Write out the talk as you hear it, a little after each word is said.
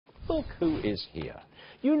look who is here.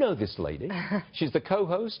 You know this lady. She's the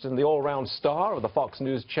co-host and the all-round star of the Fox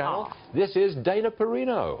News channel. This is Dana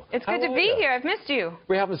Perino. It's good to be here. I've missed you.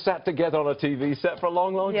 We haven't sat together on a TV set for a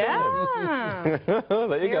long, long time. Yeah.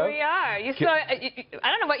 There you go. Here we are.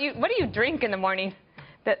 I don't know what do you drink in the morning?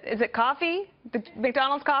 Is it coffee? The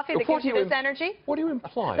McDonald's coffee that gives you this energy? What do you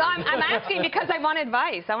imply? No, I'm asking because I want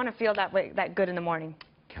advice. I want to feel that good in the morning.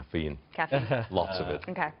 Caffeine. Caffeine. Lots of it.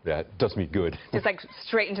 Okay. Yeah, it does me good. Just like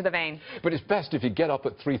straight into the vein. But it's best if you get up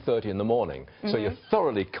at 3:30 in the morning, so you're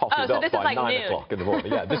thoroughly coffeeed up by like 9 o'clock in the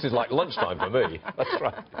morning. Yeah, this is like lunchtime for me. That's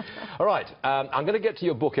right. All right, I'm going to get to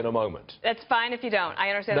your book in a moment. That's fine if you don't.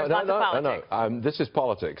 I understand there's lots of politics. No. This is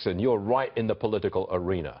politics, and you're right in the political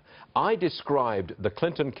arena. I described the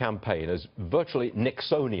Clinton campaign as virtually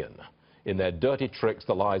Nixonian in their dirty tricks,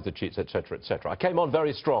 the lies, the cheats, etc., etc. I came on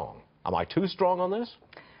very strong. Am I too strong on this?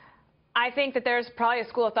 I think that there's probably a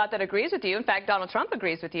school of thought that agrees with you. In fact, Donald Trump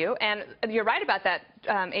agrees with you. And you're right about that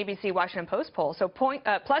ABC Washington Post poll. So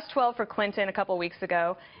plus 12 for Clinton a couple weeks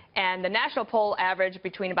ago, and the national poll averaged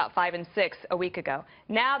between about 5 and 6 a week ago.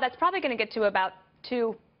 Now that's probably going to get to about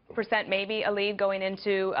 2%, maybe a lead going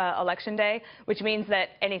into Election Day, which means that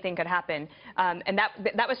anything could happen. And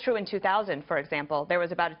that was true in 2000, for example. There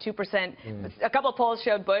was about a 2%. A couple of polls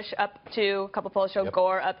showed Bush up 2, a couple of polls showed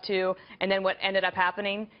Gore up 2, and then what ended up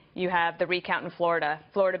happening, you have the recount in Florida,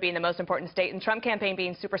 Florida being the most important state, and the Trump campaign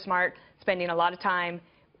being super smart, spending a lot of time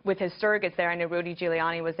with his surrogates there. I know Rudy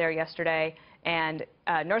Giuliani was there yesterday, and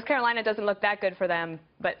North Carolina doesn't look that good for them,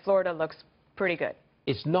 but Florida looks pretty good.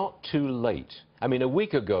 It's not too late. I mean, a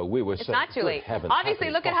week ago, we were saying, it's not too late. Obviously,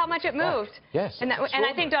 look at how much it moved. Yes. And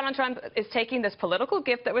I think Donald Trump is taking this political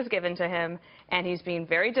gift that was given to him, and he's being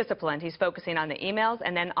very disciplined. He's focusing on the emails,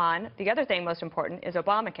 and then on the other thing most important is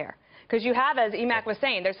Obamacare. Because you have, as Emac was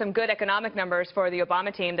saying, there's some good economic numbers for the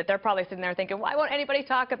Obama team that they're probably sitting there thinking, why won't anybody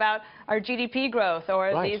talk about our GDP growth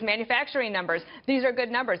or these manufacturing numbers? These are good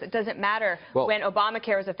numbers. It doesn't matter when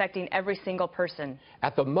Obamacare is affecting every single person.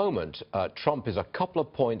 At the moment, Trump is a couple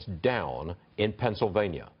of points down in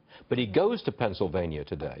Pennsylvania. But he goes to Pennsylvania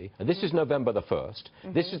today, and this is November the 1st.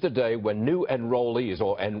 This is the day when new enrollees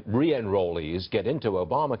or re-enrollees get into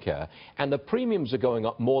Obamacare, and the premiums are going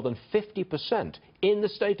up more than 50% in the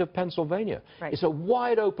state of Pennsylvania. Right. It's a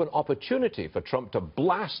wide-open opportunity for Trump to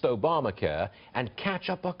blast Obamacare and catch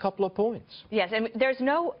up a couple of points. Yes, and there's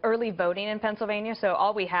no early voting in Pennsylvania, so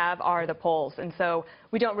all we have are the polls, and so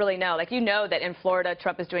we don't really know. Like, you know that in Florida,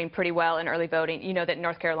 Trump is doing pretty well in early voting. You know that in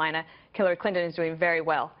North Carolina, Hillary Clinton is doing very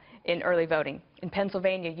well in early voting. In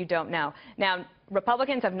Pennsylvania, you don't know. Now,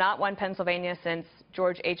 Republicans have not won Pennsylvania since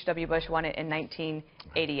George H.W. Bush won it in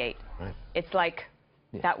 1988. Right. It's like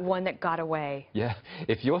that one that got away. Yeah.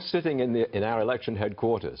 If you're sitting in our election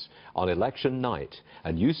headquarters on election night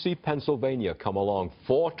and you see Pennsylvania come along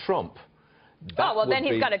for Trump, then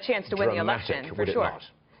he's got a chance to win the election, for sure. Not?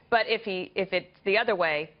 But if it's the other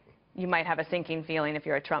way, you might have a sinking feeling if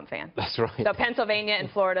you're a Trump fan. That's right. So Pennsylvania and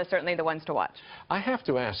Florida, certainly the ones to watch. I have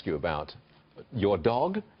to ask you about your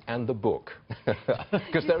dog and the book,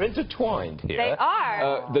 because they're intertwined here. They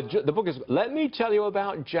are. The book is, Let Me Tell You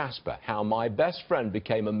About Jasper, How My Best Friend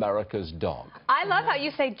Became America's Dog. I love how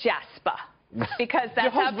you say Jasper, because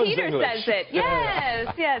that's how Peter says it.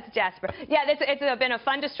 Yes, yes, Jasper. Yeah, it's been a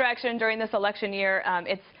fun distraction during this election year.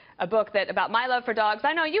 It's a book about my love for dogs.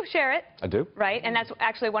 I know you share it. I do. Right? And that's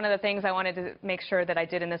actually one of the things I wanted to make sure that I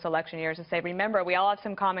did in this election year is to say, remember, we all have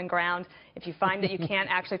some common ground. If you find that you can't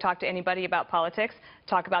actually talk to anybody about politics,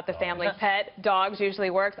 talk about the family pet. Dogs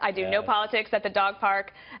usually works. I do no politics at the dog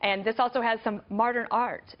park. And this also has some modern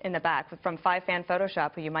art in the back from 5fan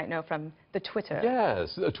Photoshop, who you might know from the Twitter.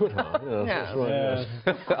 Yes, Twitter. Yes,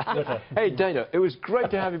 that's right. Yes. Hey, Dana, it was great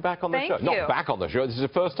to have you back on the show. Thank you. Not back on the show. This is the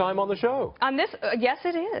first time on the show. On this, yes,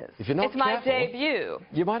 it is. If you're not it's my debut.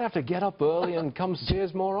 You might have to get up early and come see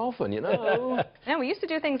us more often, you know. Yeah, we used to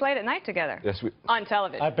do things late at night together. Yes, on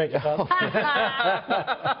television. I beg your pardon.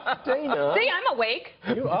 Dana. See, I'm awake.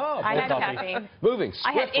 You are. I had caffeine. Moving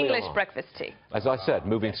swiftly I had English along. breakfast tea. As I said,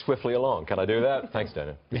 moving swiftly along. Can I do that? Thanks,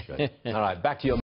 Dana. All right, back to your